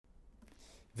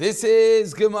This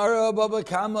is Gemara Baba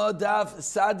Kama Daf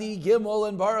Sadi Gimel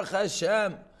and Baruch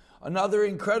Hashem. Another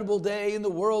incredible day in the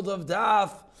world of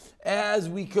Daf as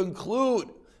we conclude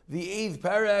the 8th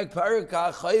Perek, Perek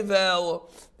HaChayvel,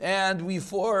 and we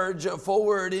forge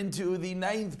forward into the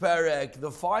 9th Perek,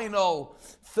 the final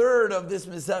third of this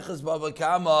Meseches Baba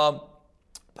Kama,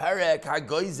 Perek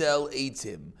HaGoizel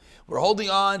Eitzim. We're holding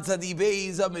on to the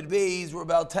Beis, Amid Beis. We're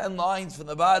about 10 lines from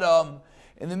the bottom,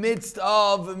 in the midst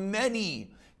of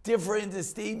many different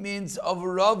statements of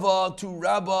Rava to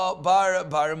Rabba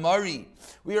Bar Mari.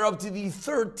 We are up to the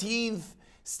 13th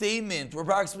statement. We're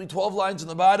approximately 12 lines on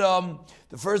the bottom.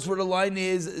 The first word of the line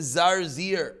is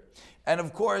Zarzir. And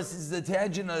of course, this is a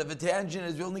tangent of a tangent,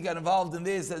 as we only got involved in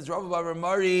this, as Rabba Bar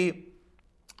Mari.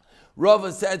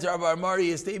 Rava said to Rabba Bar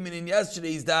Mari a statement in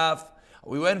yesterday's daf.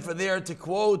 We went from there to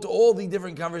quote all the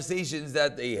different conversations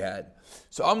that they had.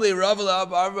 So Amle Rava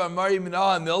Bar Mari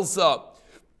Minah Milsa.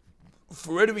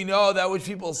 For where do we know that which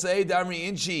people say, Damri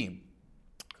Inchi?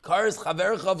 Karis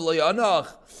Chaverchav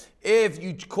Loyanach. If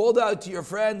you called out to your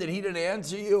friend and he didn't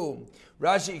answer you,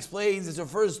 Rashi explains this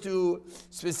refers to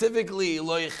specifically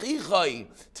Loichichai,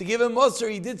 to give him Musar,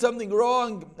 he did something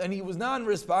wrong and he was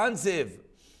non-responsive.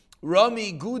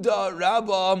 Rami Guda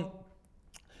Rabba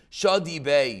Shadi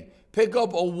Bey. Pick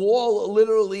up a wall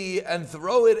literally and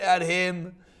throw it at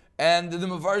him. And the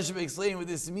Mefarshim explain what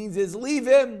this means is leave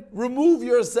him, remove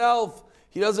yourself.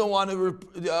 He doesn't want to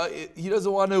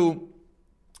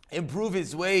improve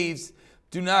his ways.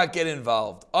 Do not get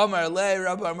involved. Amar Le,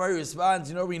 Rabbi Amari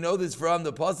responds, we know this from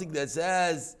the pasuk that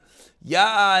says,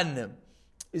 Ya'an.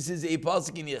 This is a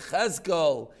pasuk in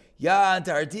Yechezkel. Ya'an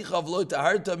taharticha v'lo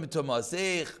taharta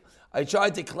mitomasech. I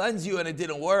tried to cleanse you and it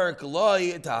didn't work.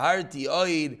 Loi taharti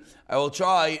oid. I will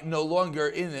try no longer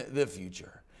in the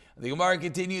future. The Gemara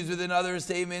continues with another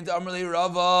statement. Amar le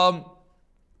Rava,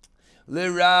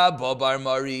 le Rabba Bar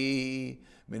Mari.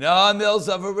 Mina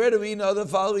Milsa. Where do we know the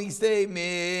following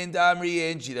statement? Amri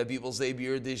Enchi, that people say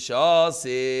Bir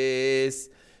Dishasis.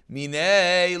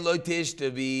 Mine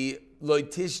loitishte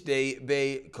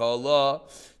be kala.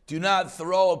 Do not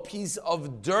throw a piece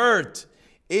of dirt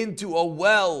into a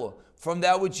well from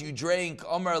that which you drank.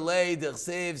 Amar le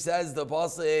Dechsev, says the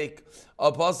pasuk.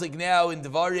 A pasuk now in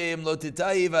Devarim, lo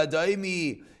titayiv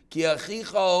adaimi ki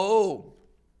achicha.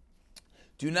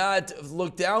 Do not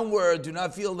look downward. Do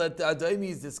not feel that the adaimi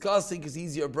is disgusting because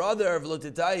he's your brother. Lo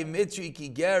titayiv mitri ki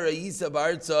gera yisa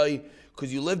bartzai,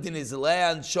 because you lived in his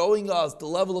land, showing us the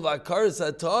level of akaras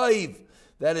hatoiv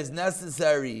that is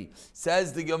necessary.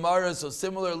 Says the Gemara. So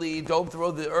similarly, don't throw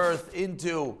the earth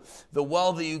into the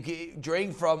well that you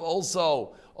drank from.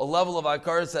 Also, a level of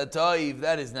akaras hatoiv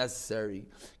that is necessary.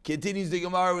 Continues the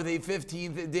Gemara with a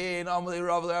 15th day in Amalei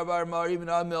Rav Rabbi Mari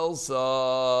Minah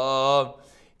Milsa.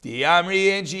 The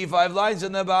Amri Enchi, 5 lines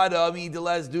on the bottom.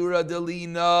 Idalas Dura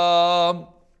Delina.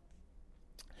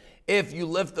 If you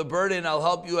lift the burden, I'll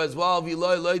help you as well.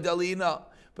 V'loi loi Delina.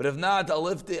 But if not, I'll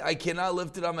lift it. I cannot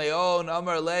lift it on my own.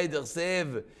 Amar Le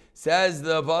Dechsev, says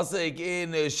the pasuk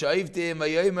in Shaiftim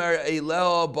Ayomer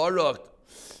Eileho Baruch.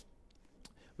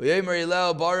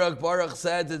 Baruch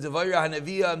said to Devarah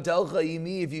Hanaviyah, Telcha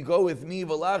Imi, if you go with me,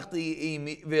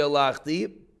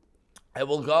 Velachti, I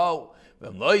will go.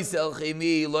 But if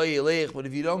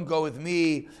you don't go with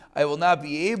me, I will not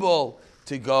be able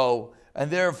to go.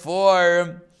 And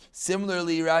therefore,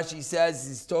 similarly, Rashi says,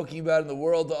 he's talking about in the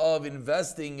world of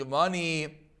investing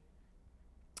money,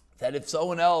 that if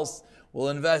someone else will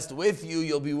invest with you,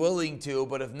 you'll be willing to,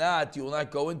 but if not, you will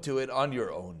not go into it on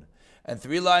your own. And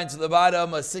 3 lines to the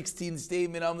bottom, a 16th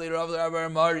statement. Amli Rav Rabbi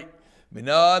Mari.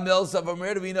 Mina Milsa. From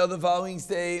where do we know the following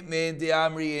statement? The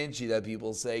Amri Inchi, that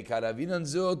people say, Karavinan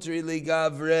Zutri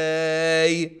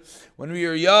Ligavrei. When we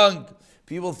were young,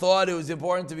 people thought it was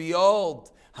important to be old.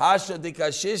 Hasha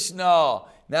Dikashishna.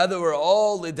 Now that we're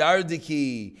all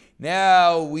Lidardiki,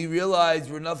 now we realize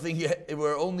we're nothing yet.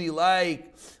 We're only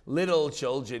like little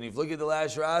children. If you look at the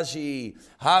last Rashi,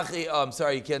 I'm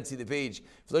sorry, you can't see the page.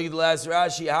 If you look at the last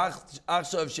Rashi,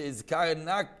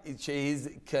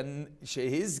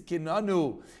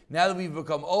 now that we've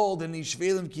become old, and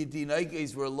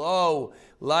we're low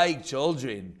like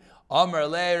children. Amar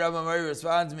Le, Rabbi Mari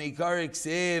responds, Meikarik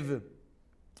Siv.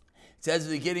 It says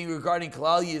at the beginning regarding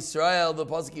Klal Yisrael, the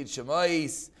pasuk in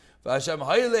Shemais, Hashem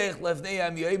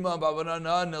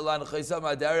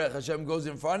goes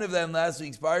in front of them, last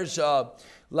week's parsha,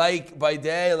 like by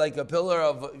day, like a pillar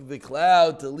of the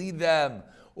cloud to lead them.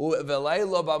 And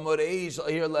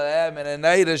at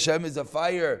night Hashem is a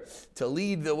fire to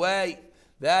lead the way.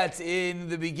 That's in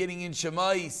the beginning in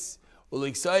Shemais.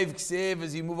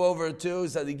 As you move over to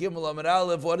Sadi Gimel Amar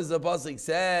Aleph, what does the pasuk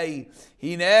say?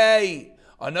 Hinei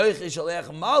Anochi shalech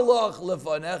malach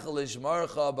lefanecha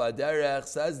lishmarcha b'derech,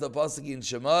 says the pasuk in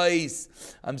Shemais,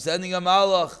 I'm sending a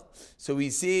malach. So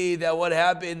we see that what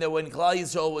happened, that when Klal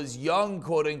Yisrael was young,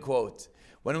 quote unquote,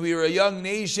 when we were a young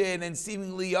nation and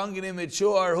seemingly young and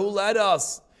immature, who led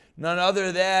us? None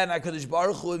other than HaKadosh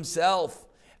Baruch Hu himself.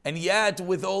 And yet,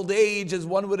 with old age, as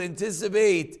one would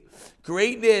anticipate,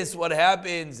 greatness, what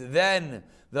happens? Then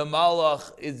the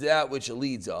malach is that which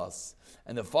leads us.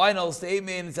 And the final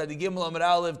statement is at the Gimel Amud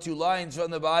Aleph, 2 lines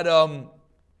from the bottom,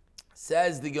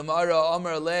 says the Gemara,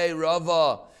 Amar le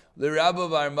Rava, le Rabba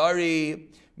Bar Mari,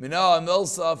 Mina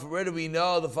Milsaf. Where do we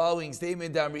know the following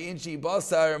statement? Damri Inchi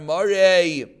Basar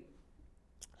Mare,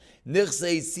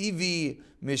 Nichsei Sivi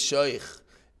Mishoich.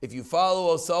 If you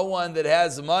follow someone that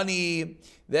has money,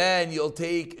 then you'll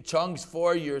take chunks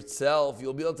for yourself.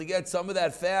 You'll be able to get some of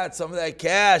that fat, some of that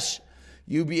cash.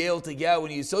 You'll be able to get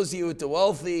when you associate with the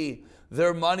wealthy.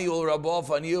 Their money will rub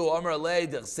off on you. Amar lei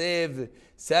d'chsev,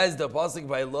 says the pasuk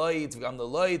by Loit, v'gam the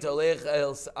Loit alech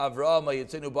el Avram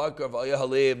hayitzenu bakar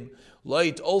v'ayahalim.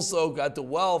 Loit also got the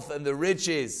wealth and the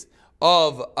riches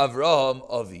of Avraham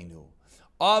Avinu.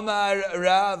 Amar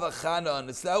Rav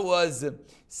Chanan. So that was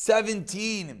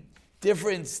 17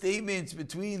 different statements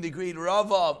between the great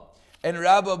Rava and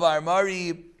Rabba Bar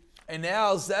Mari. And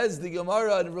now says the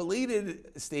Gemara a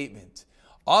related statement.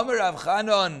 Amar Rav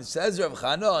Chanan, says Rav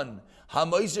Chanan,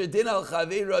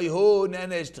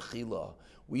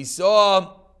 we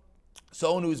saw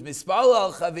someone who's mispala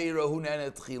al chaveira hu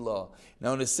nenet tchila.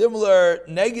 Now in a similar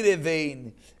negative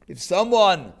vein, if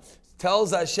someone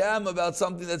tells Hashem about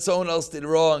something that someone else did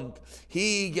wrong,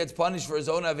 he gets punished for his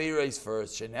own aveiros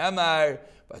first. Shenamar,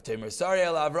 B'Temer Sarei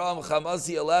al Avram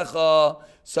chamasi alecha.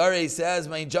 Sarei says,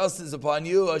 my injustice upon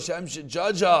you, Hashem should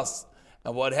judge us.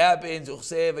 And what happens?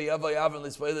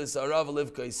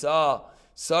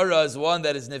 Sarah is one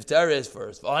that is nifteres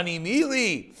first. V'ani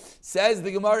mili, says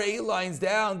the Gemara 8 lines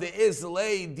down, the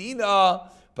islay dina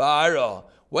ba'ara.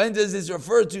 When does this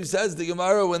refer to? Says the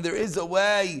Gemara, when there is a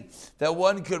way that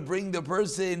one could bring the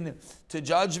person to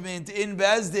judgment in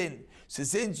Bezdin. So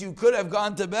since you could have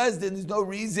gone to Bezdin, there's no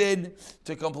reason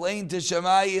to complain to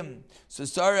Shemayim. So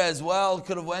Sarah as well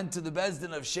could have went to the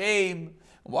Bezdin of shame.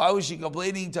 Why was she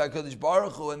complaining to HaKadosh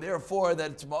Baruch Hu? And therefore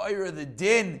that it's Ma'ira, the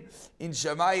din in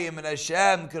Shemayim, and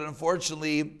Hashem could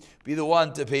unfortunately be the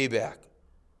one to pay back.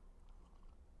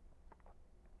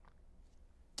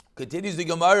 Continues the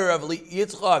Gemara of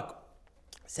Yitzchak.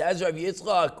 Says Rav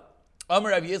Yitzchak,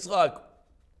 Amar Rav Yitzchak,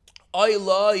 Ay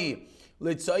lai,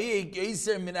 litzayik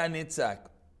yeser min hanitzak.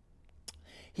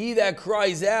 He that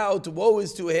cries out, woe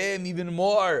is to him even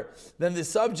more than the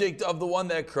subject of the one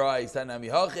that cries.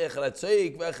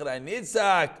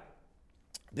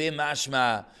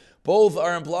 Both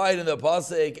are implied in the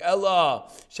pasuk.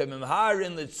 Ella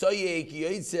shemimharin l'tzayik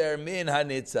yitzer min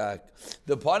hanitzak.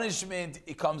 The punishment,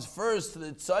 it comes first to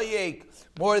the tzayik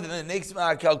more than the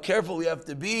nixmak. How careful we have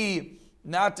to be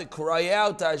not to cry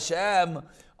out to Hashem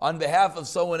on behalf of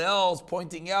someone else,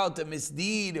 pointing out the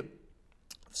misdeed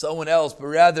someone else, but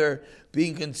rather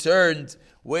being concerned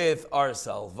with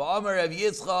ourselves. V'amar Rav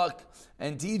Yitzchak,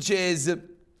 and teaches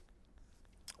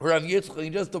Rav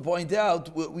Yitzchak, just to point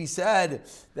out, we said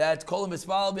that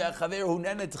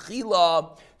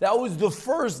that was the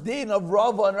first din of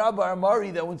Rava and Rabbi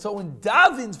Amari, that when someone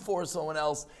davens for someone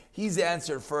else, he's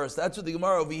answered first. That's what the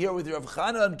Gemara over here with Rav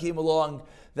Chanan came along,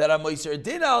 that Amoiser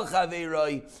din al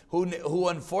chaverai, who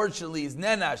unfortunately is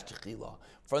nenash techila.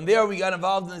 From there, we got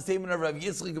involved in the statement of Rav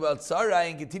Yitzchak about Sarai,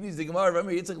 and continues the Gemara.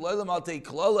 Remember, Yitzchak loylam al take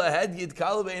klala hedyid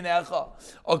kala beinecha.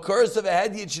 A curse of a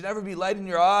hedyid should never be light in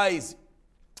your eyes.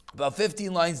 About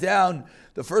 15 lines down,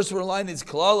 the first line is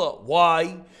klala.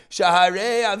 Why?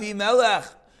 Shaharei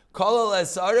Avimelech kala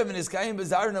lesarav and iskayim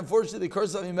bazar. And unfortunately, the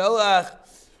curse of Avimelech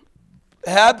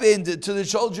happened to the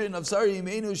children of Sarah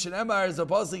Yimenu Shenemar, as the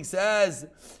pasuk says,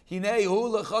 Hinei hu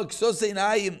lecha ksosei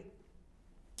nayim.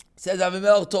 Says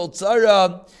Avimelech told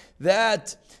Sarah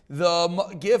that the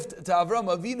gift to Avram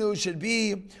Avinu should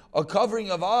be a covering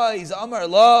of eyes. Amar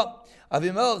la.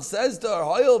 Avimelech says to her,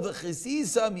 Hayol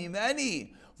v'chisisa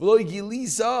mimeni v'lo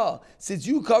gilisa. Since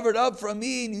you covered up from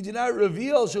me and you did not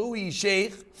reveal Shui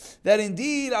Sheikh, that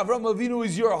indeed Avram Avinu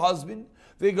is your husband.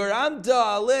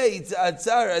 V'garamta alei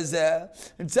tzar azeh.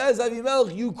 And says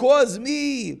Avimelech, you caused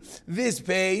me this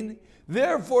pain.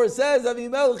 Therefore, says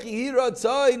Avimelech,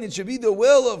 it should be the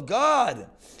will of God.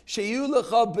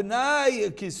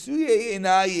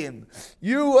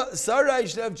 You, Sarai,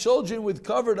 should have children with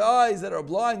covered eyes that are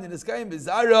blind in the sky and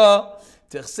bizarra.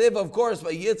 Of course,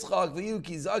 by Yitzchak,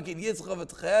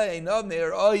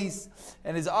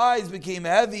 and his eyes became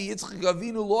heavy. Yitzchak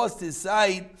Avinu lost his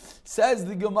sight. Says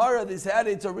the Gemara, this had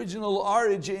its original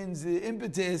origins, the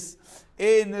impetus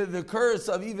in the curse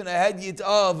of even a hedyot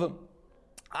of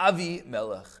Avi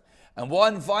Melech. And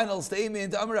one final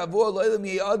statement, it's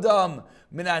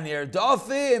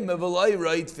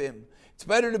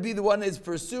better to be the one that is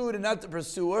pursued and not the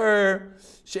pursuer.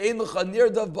 There's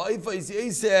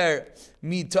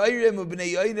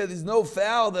no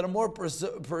fowl that are more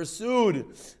pursued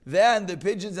than the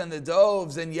pigeons and the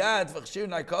doves. And yet the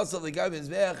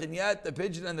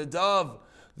pigeon and the dove,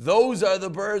 those are the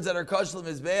birds that are kashel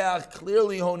mizbeach,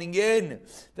 clearly honing in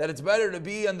that it's better to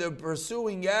be on the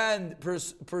pursuing end,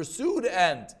 pursued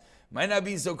end. Might not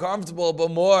be so comfortable, but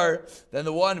more than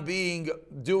the one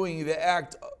doing the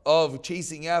act of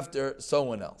chasing after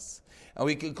someone else. And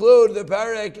we conclude the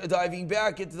parak diving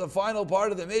back into the final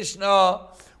part of the Mishnah,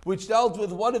 which dealt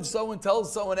with what if someone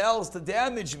tells someone else to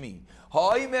damage me?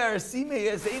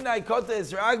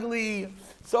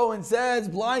 Someone says,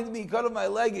 blind me, cut off my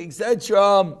leg,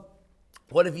 etc.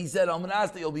 What if he said,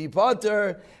 Almanasta, you'll be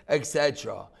potter,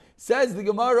 etc. Says the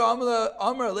Gemara,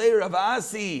 Amar Le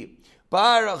Ravasi,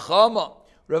 Barachama.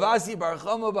 Ravasi,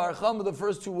 Barachama, the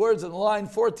first two words in the line,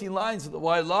 14 lines of the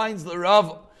wide lines, the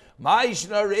Rav.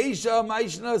 Maishna Reisha,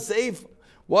 Maishna Seif.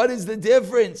 What is the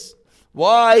difference?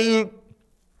 Why,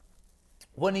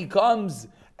 when he comes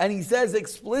and he says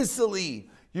explicitly,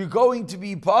 you're going to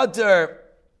be potter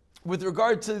with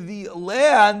regard to the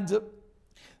land,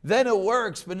 then it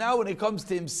works. But now when it comes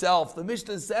to himself, the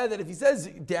Mishnah said that if he says,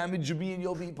 damage me and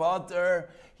you'll be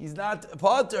potter, he's not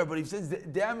potter. But if he says,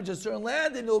 damage a certain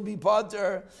land and you'll be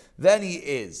potter, then he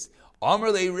is.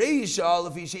 Amar le Reisha,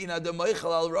 if he sheina de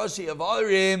Meichel al Rashi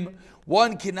Avarim,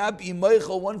 one cannot be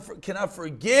Meichel, one cannot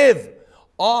forgive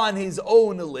on his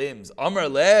own limbs. Amar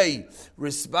le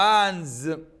responds,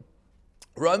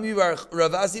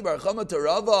 Ravasi Bar Chama to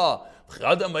Rava,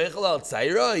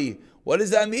 what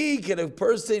does that mean? Can a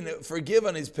person forgive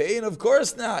on his pain? Of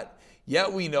course not.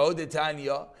 Yet we know the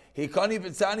Tanya, Hikani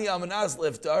B'tzani Amanas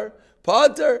Liftar,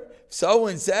 Potter. If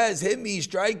someone says, hit me,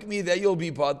 strike me, that you'll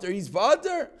be Potter, he's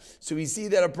Potter. So we see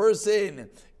that a person,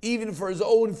 even for his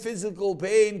own physical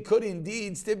pain, could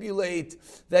indeed stipulate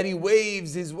that he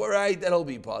waives his right, that he'll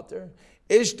be Potter.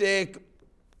 Ishtik,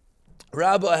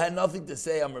 Rabbah had nothing to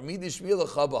say. Amar Midish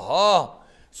Milachabaha.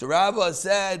 So Rabbah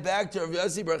said back to Rav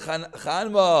Yossi Bar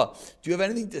Chanma, do you have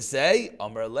anything to say?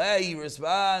 Amar Le, he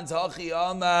responds, Hachi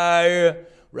Amar,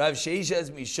 Rav Sheshes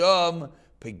Misham,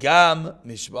 Pegam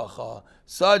Mishpacha.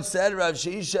 Such said Rav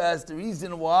Sheshes, the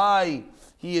reason why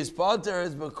he is potter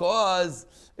is because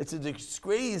it's a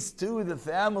disgrace to the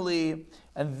family,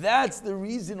 and that's the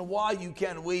reason why you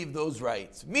can't waive those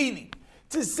rights. Meaning,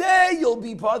 to say you'll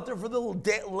be potter for the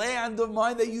land of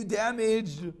mine that you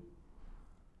damaged,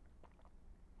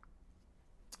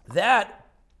 that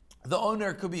the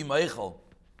owner could be Meichel.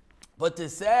 But to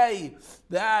say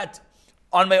that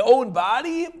on my own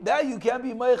body, that you can't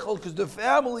be Meichel because the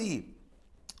family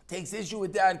takes issue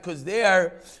with that because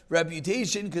their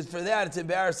reputation, because for that it's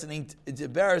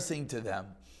embarrassing to them.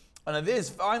 And on this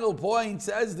final point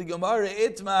says the Gemara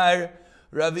Itmar,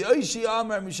 Rav Yoshi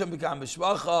Amar Misham Bekam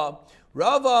B'Shvacha,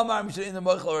 Rav Amar Misham in the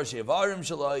Meichel Rashi Avarim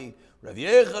Shalai, Rav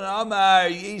Yechon Amar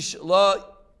Yesh La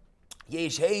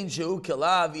Yesh Hein Shehu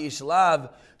Kelav Yesh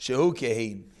Lav Shehu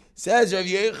Kehin. Says Rav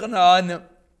Yechanan,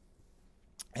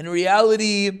 in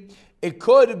reality, it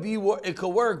could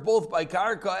work both by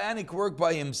karka and it could work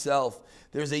by himself.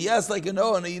 There's a yes like a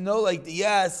no and a no like the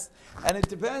yes, and it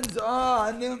depends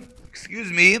on,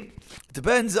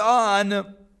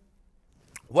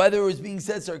 whether it was being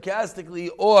said sarcastically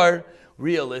or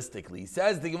realistically.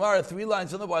 Says the Gemara, 3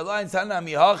 lines from the white lines, Tana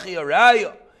mihachi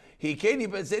araya. He keni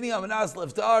betzeni amanas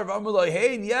leftar v'amruloi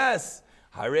hein, yes.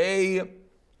 Harei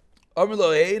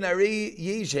amruloi hein, harei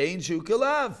yesh hein shu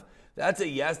kelav. That's a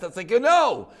yes, that's like a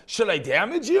no. Should I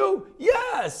damage you?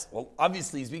 Yes. Well,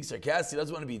 obviously he's being sarcastic, he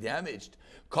doesn't want to be damaged.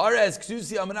 Kares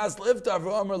ksusi amanas liftar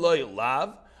v'amruloi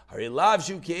lav. Harei lav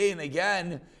shu kein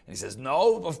again. And he says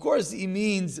no, of course he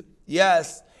means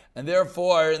yes. And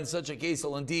therefore, in such a case,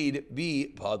 he'll indeed be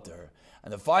potter.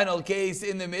 And the final case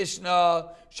in the Mishnah,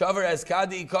 Shavar es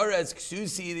Kadi, Kar es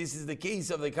Ksusi, this is the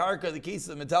case of the Karka, the case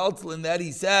of the Metaltlin, that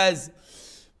he says,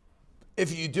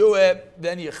 if you do it,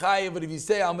 then you're chayiv, but if you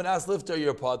say, I'm an as lifter,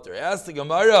 you're potter. Ask the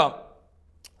Gemara,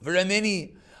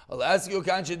 V'ramini, I'll ask you a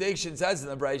contradiction. It says in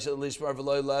the Brayshah, Lishmar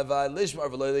v'loy leva,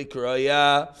 Lishmar v'loy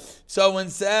likroya. Someone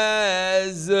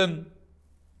says,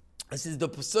 this is the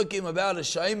Pesukim about a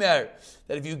Shaimer,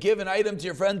 that if you give an item to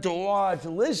your friend to watch,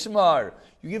 Lishmar,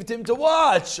 you give it to him to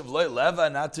watch, v'loy leva,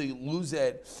 not to lose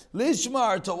it.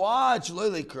 Lishmar, to watch,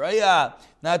 v'loy likroya,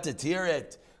 not to tear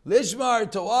it.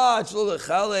 Lishmar, to watch, v'loy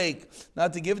lechalek,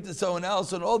 not to give it to someone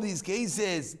else. In all these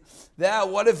cases, that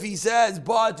what if he says,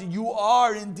 but you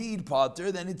are indeed potter,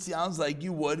 then it sounds like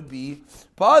you would be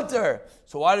potter.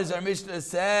 So why does our Mishnah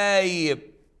say,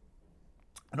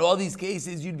 in all these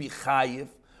cases, you'd be chayiv?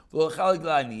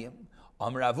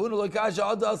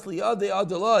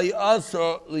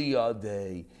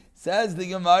 Says the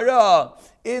Gemara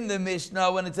in the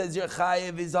Mishnah, when it says your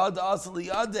chayiv is had asli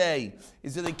yadei,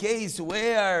 is it a case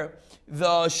where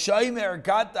the shaymer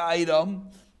got the item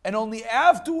and only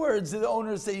afterwards did the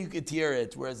owner say you could tear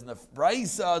it? Whereas in the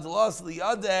Braysa, the asli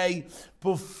yadei,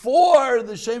 before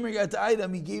the shaymer got the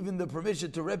item, he gave him the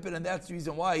permission to rip it, and that's the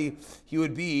reason why he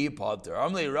would be potter.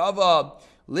 Amlei Rava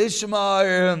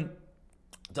Lishmar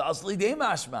Dasli de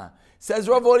Mashma. Says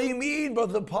Rav, what do you mean?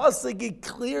 But the pasuk, it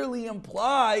clearly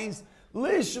implies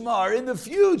Lishmar in the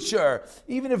future.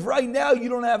 Even if right now you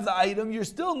don't have the item, you're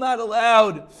still not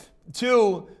allowed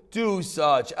to do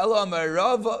such. All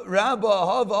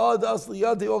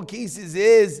cases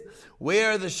is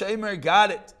where the Shemer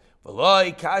got it.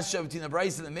 V'loi kasha between the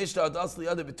Brayse and the Mishnah, Dasli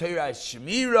Yada b'Torah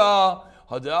Shmira,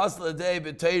 Hadasla Day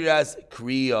b'Torah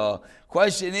Kriya.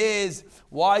 Question is,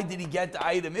 why did he get the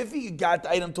item? If he got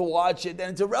the item to watch it,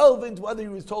 then it's irrelevant whether he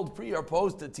was told pre or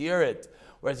post to tear it.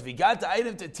 Whereas if he got the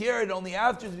item to tear it only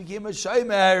after it became a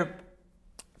shaymer,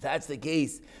 that's the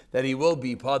case that he will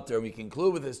be potter. We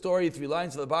conclude with a story, 3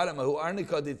 lines to the bottom. There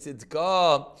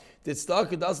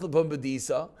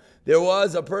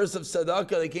was a purse of tzedakah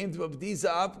that came to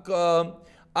Babdisa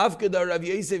Afkada Rav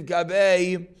Yosef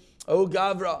Gabei O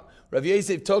Gavra. Rav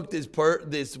Yosef took this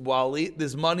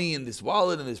money in this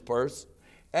wallet in this purse,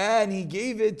 and he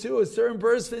gave it to a certain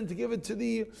person to give it to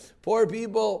the poor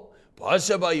people.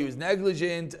 Pashaba, he was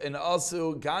negligent, and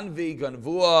also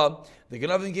ganvua. The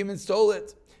ganavim came and stole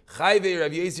it. Chayve,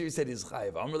 Rav Yosef said he's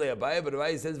chayv. Amrle Abaye, but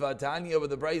Abaye says vatanya, but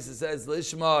the Brayse says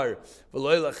lishmar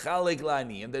v'loy lachalek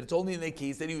lani, and that it's only in the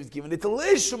case that he was giving it to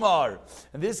lishmar.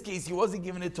 In this case, he wasn't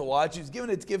giving it to watch; he was giving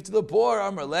it to give to the poor.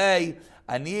 Amrle.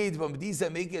 Anid Pampedisa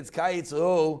make its kayitz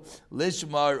ho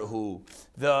lishmar hu.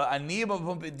 The anid of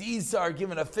Pampedisa are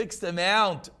given a fixed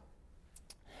amount.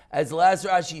 As the last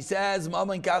Rashi says,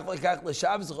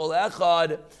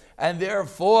 and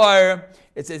therefore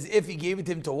it says if he gave it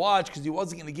to him to watch, because he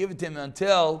wasn't going to give it to him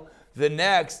until the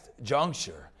next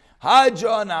juncture. We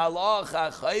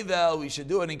should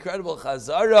do an incredible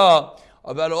chazara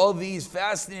about all these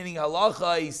fascinating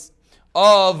halachas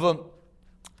of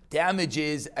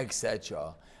damages,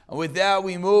 etc. And with that,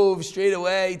 we move straight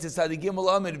away to Sadi Gimel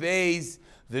Amid Beis,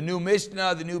 the new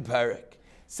Mishnah, the new Parak.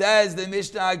 Says the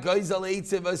Mishnah,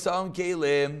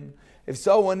 if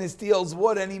someone steals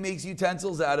wood and he makes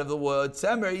utensils out of the wood,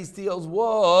 Semer, he steals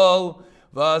wool,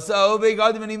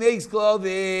 and he makes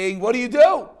clothing, what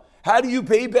do? How do you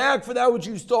pay back for that which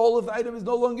you stole if the item is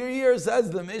no longer here?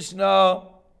 Says the Mishnah,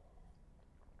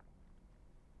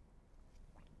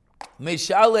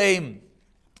 Meshalem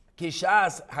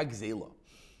Kishas Hagzela.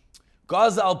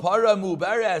 Gazal para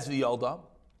mubaras v'yalda.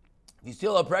 If you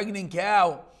steal a pregnant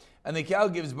cow and the cow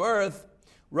gives birth,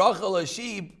 Rachel a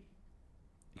sheep.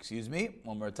 Excuse me,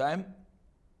 one more time.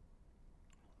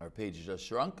 Our page just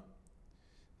shrunk.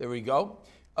 There we go.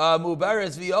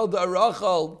 Mubaras v'yalda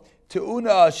Rachel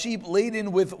teuna, a sheep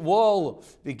laden with wool.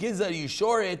 V'kiza, you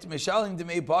shore it. Meshalim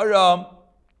demei para.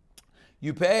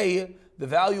 You pay the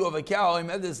value of a cow.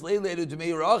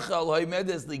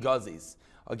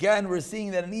 Again, we're seeing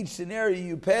that in each scenario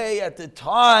you pay at the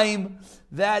time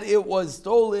that it was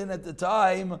stolen, at the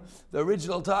time, the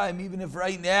original time, even if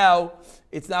right now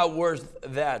it's not worth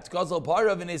that.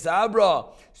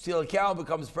 Steal a cow,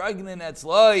 becomes pregnant, that's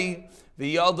lie.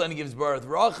 V'yaldan gives birth.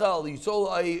 Rachel, you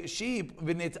stole a sheep,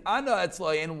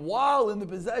 and while in the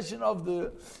possession of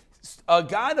the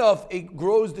Ganof, it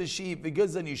grows the sheep,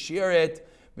 because then you shear it.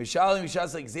 Mishalim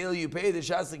Shaslik Zela, you pay the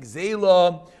Shaslik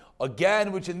Zela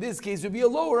again, which in this case would be a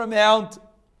lower amount,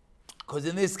 because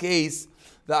in this case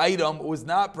the item was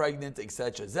not pregnant,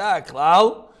 etc.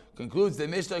 Zaklal concludes the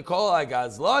Mishnah Kol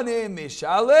Agazlanim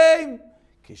Mishalim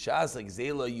Kishaslik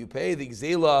Zela, you pay the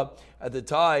Zela at the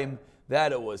time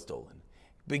that it was stolen.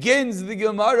 Begins the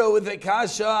Gemara with the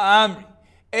Kasha Amri.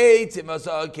 For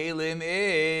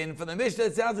the Mishnah,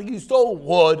 it sounds like you stole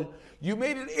wood. You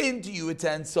made it into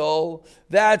utensil.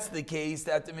 That's the case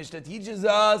that the Mishnah teaches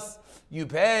us. you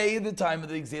pay the time of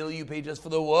the Gzela, you pay just for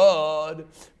the wood.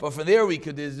 But from there we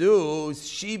could deduce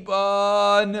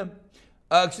Shiban,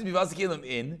 Vasa Kelim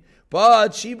in. But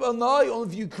Shiban Nai, only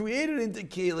if you create it into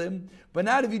Kelim, but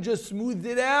not if you just smoothed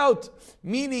it out.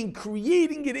 Meaning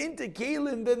creating it into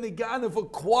Kelim, then the Ganef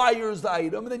acquires the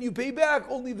item, and then you pay back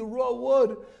only the raw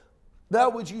wood,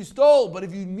 that which you stole. But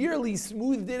if you merely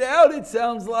smoothed it out, it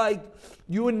sounds like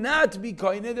you would not be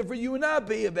kind, and therefore you would not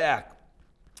pay it back.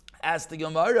 Ask the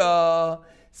Gemara,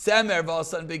 Samer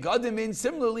Vasan Begadimin.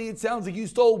 Similarly, it sounds like you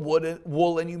stole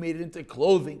wool and you made it into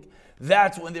clothing.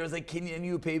 That's when there's a kinyan,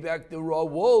 you pay back the raw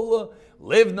wool.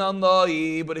 Live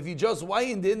nanai. But if you just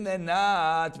wind in, then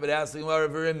not. But ask the Gemara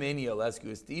Verimini, I'll ask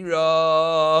you a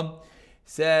stira.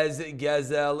 Says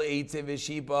Gazel Eitzim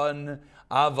Vishipan.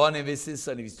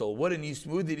 If you stole wood and you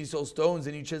smoothed it, you stole stones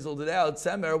and you chiseled it out.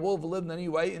 Samer wolf lived and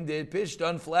you whitened it, pished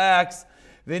on flax.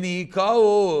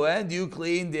 V'nikau, and you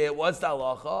cleaned it. What's the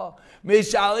halacha?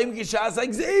 Mishalim k'shasa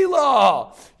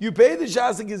gzela. You pay the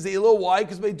shasa gzela. Why?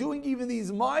 Because by doing even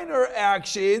these minor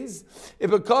actions, it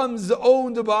becomes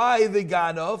owned by the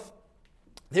ganaf.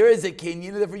 There is a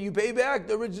kinyan, therefore you pay back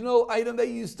the original item that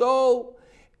you stole.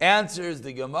 Answers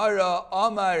the Gemara.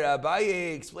 Amar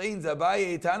Abaye explains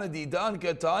Abaye Tana Didan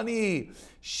Katani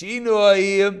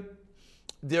Shinoi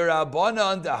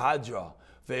Dirabanan Dahadra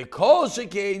Vekol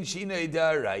Shekain Shinoi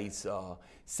Daraisa.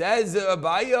 Says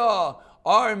Abaye,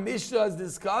 our Mishnah is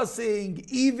discussing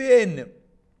even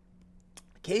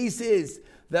cases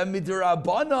that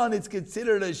midrabanan it's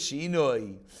considered a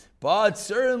shinoi, but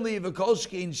certainly Vekol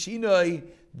Shekain Shinoi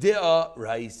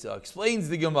Daraisa. Explains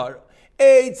the Gemara.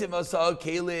 Eitzim asal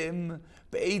kelim,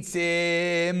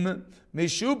 beitzim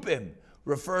mishupim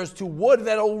refers to wood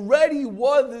that already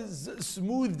was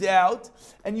smoothed out,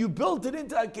 and you built it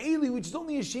into a keli, which is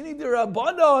only a shini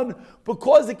derabanan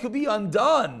because it could be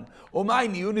undone. Or my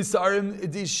new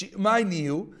nisarim, my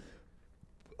new.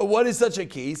 What is such a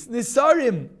case?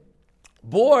 Nisarim,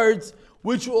 boards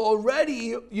which were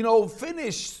already,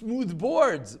 finished smooth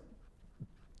boards,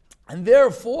 and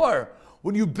therefore,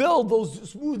 when you build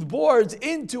those smooth boards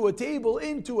into a table,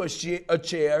 into a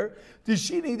chair,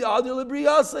 tishini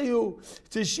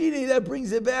that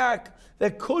brings it back,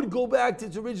 that could go back to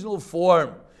its original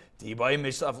form. Because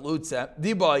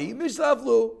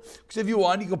if you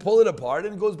want, you can pull it apart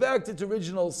and it goes back to its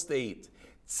original state.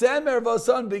 Tzemer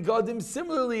vasan begadim,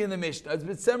 similarly in the Mishnah, but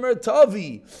Tzemer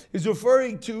tavi is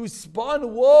referring to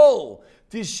spun wool.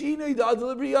 And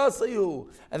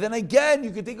then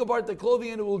you can take apart the clothing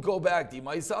and it will go back. And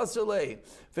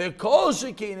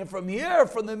from here,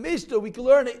 from the Mishnah, we can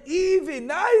learn even,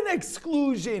 not an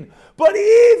exclusion, but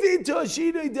even to a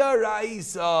Shinoi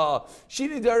Daraisa.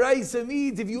 Shinoi Daraisa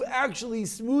means if you actually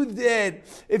smoothed it,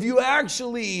 if you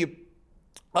actually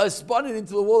spun it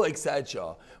into the wool,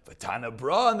 etc. Vatana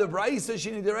bra and the Braisa,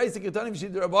 Shinoi Daraisa, Katanim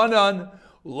Shinoi Darabanan.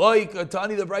 Like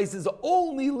Atani, the Braisa is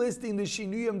only listing the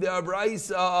Shinuyim de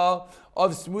Braisa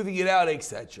of smoothing it out,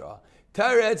 etc.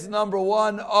 Teretz number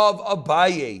 1 of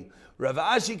Abaye. Rav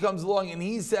Ashi comes along and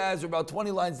he says, we're about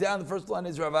 20 lines down, the first line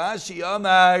is Rav Ashi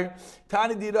Amar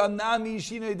Tani Diram Nami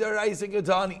Shinui de Braisa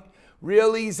Katani.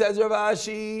 Really, says Rav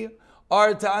Ashi,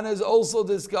 our Tana is also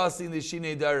discussing the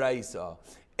Shinui de Braisa.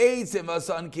 Eitzim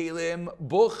Asan Kelim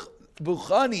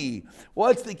Bukhani.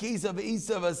 What's the case of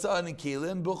Esav Asan and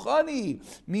Kelim? Bukhani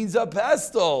means a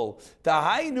pestle.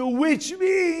 Tahainu, which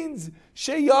means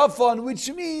Sheyafan, which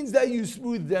means that you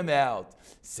smooth them out.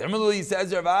 Similarly,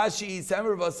 says Rav Ashi,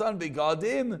 Samer Vasan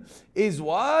Begadim is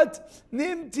what?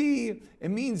 Nimti. It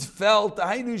means felt.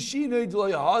 Tahainu Shinoi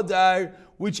Dloy Hadar,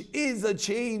 which is a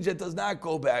change that does not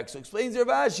go back. So explains Rav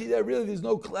Ashi that really there's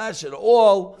no clash at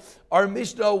all. Our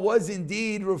Mishnah was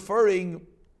indeed referring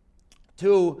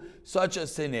to such a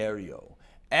scenario.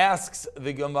 Asks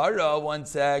the Gemara, 1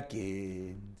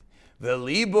 second.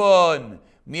 Velibon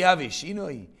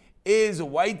mihavishinoi, is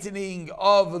whitening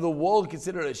of the wool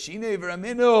considered a shinoi?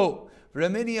 V'raminu,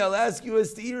 V'ramini, I'll ask you a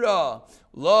stira.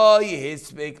 Loi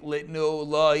hispik litnu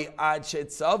loi achet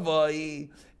savai.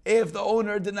 If the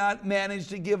owner did not manage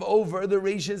to give over the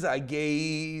reishis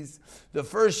agaze, the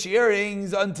first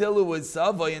shearings until it was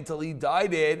savai, until he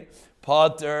dyed it,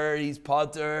 Potter, he's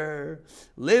Potter.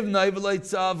 Live naivalite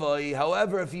savai.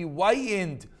 However, if he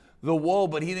whitened the wool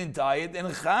but he didn't dye it, then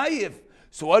chayif.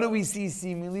 So what do we see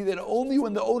seemingly? That only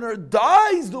when the owner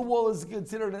dyes the wool is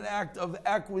considered an act of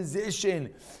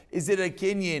acquisition. Is it a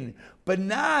kinyan? But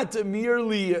not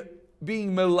merely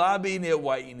being melabin it,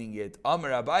 whitening it.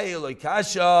 Amar Abaye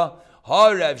loikasha,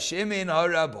 harav Shimon,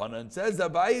 harav Banan. Says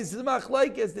Abaye, this is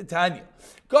machlaikes the Tanya.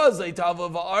 Because they tava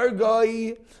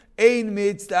v'argai, Ein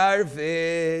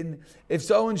mitzdarfin. If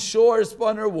someone shore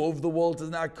spun or wove, the wool does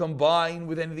not combine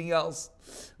with anything else.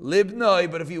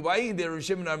 Libnoi, but if you whiten the Rav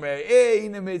Shimon Amar,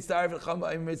 Ein mitzdarfin, Chama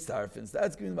ein mitzdarfin. So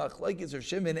that's going to be machlokes Rav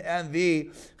Shimon and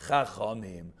the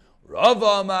Chachamim. Rav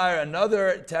Amar,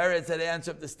 another teretz that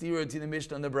answers up the stira to the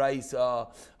Mishnah and the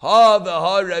Braisa. Ha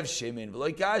v'ha Rav Shimon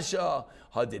v'lo kasha.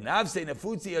 Ha denavse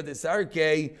nefutzi ha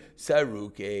desarke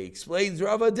saruke. Explains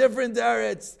Rav a different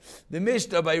teretz. The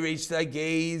Mishnah by Reish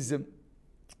Gaze,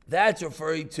 that's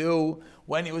referring to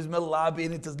when it was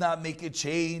melabin, it does not make a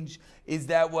change. Is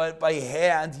that what by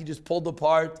hand he just pulled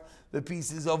apart the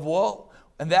pieces of wool,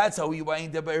 and that's how he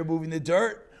wind up by removing the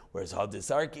dirt? Whereas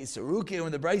Hadisarki Saruki,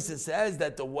 when the Brisa says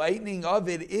that the whitening of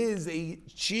it is a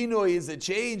chinoi, is a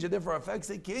change, and therefore affects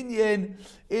a kinyan,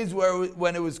 is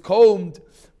when it was combed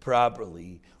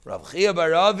properly. Rav Chia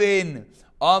Baravin,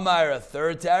 Amar, a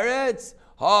third teretz,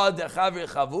 Ha dechavri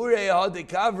chavure, Ha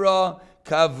dekavra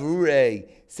kavure.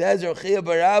 Says Rav Chia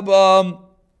Barabam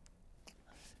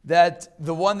that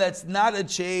the one that's not a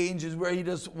change is where he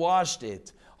just washed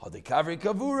it. The kavri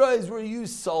kavura is where you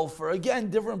use sulfur.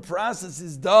 Again, different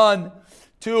processes done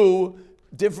to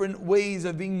different ways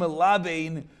of being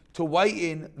malabein to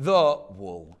whiten the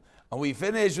wool. And we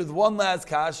finish with one last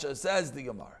kasha, says the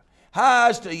Gemara.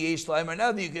 Hashta yesh leimer.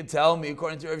 Now that you can tell me,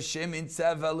 according to Rav Shimon,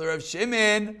 Tzevel Rav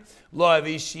Shimon, lo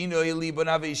avishinoi libon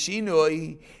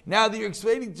avishinoi. Now that you're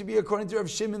explaining to me, according to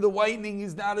Rav Shimon, the whitening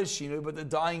is not a shinoi, but the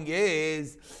dyeing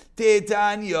is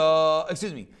Titanya.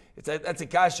 Excuse me. That's a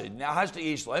kasha. Now, hashta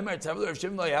yesh leimer. Tzevel Rav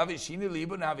Shimon lo avishinoi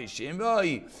libon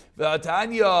avishinoi.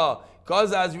 V'atanya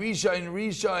kazaz rishain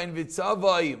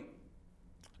vitzavai.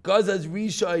 Kazaz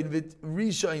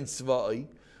rishain svai.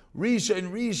 Rishain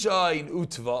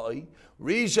utvai,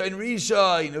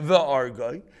 Rishain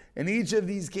va'argai. In each of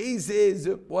these cases,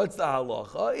 what's the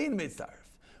halacha? In mitzaref.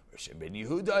 Rav Shimon ben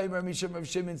Yehuda, Rav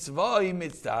Shimon tzvai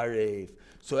mitzaref.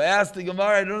 So ask the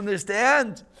Gemara, I don't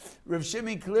understand. Rav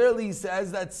Shimon clearly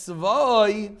says that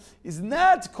tzvai is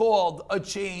not called a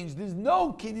change. There's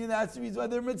no kinyan, that's the reason why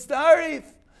they're mitzaref.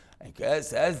 I guess,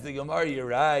 says the Gemara, you're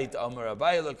right. Amar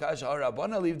Abai Lokash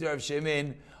HaRabbana leave to Rav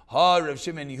Shimon. Rav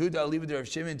Shimon Yehuda, leave it to Rav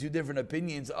Shimon, two different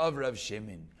opinions of Rav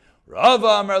Shimon. Rav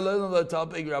Amar Leilon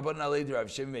topic Rabban leave to Rav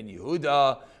Shimon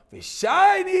Yehuda.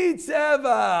 V'shayni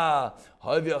tzeva.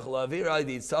 Havyach lavira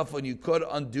the tzafon. You could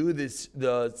undo this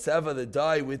the tzeva, the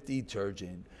dye, with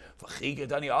detergent.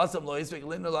 V'chikatani asam lo yisvek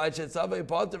lin lo la'achet tzava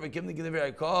yipater v'kim the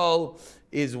gediver call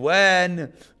is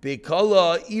when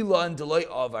bekala ilan delay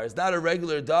avar. It's not a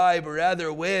regular dye, but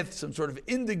rather with some sort of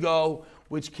indigo,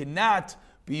 which cannot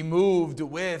be moved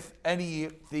with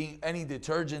anything, any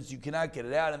detergents. You cannot get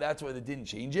it out, and that's why the din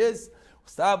changes. We'll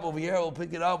stop over here. We'll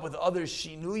pick it up with other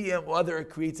shinuyim, whether it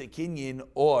creates a kinyan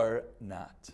or not.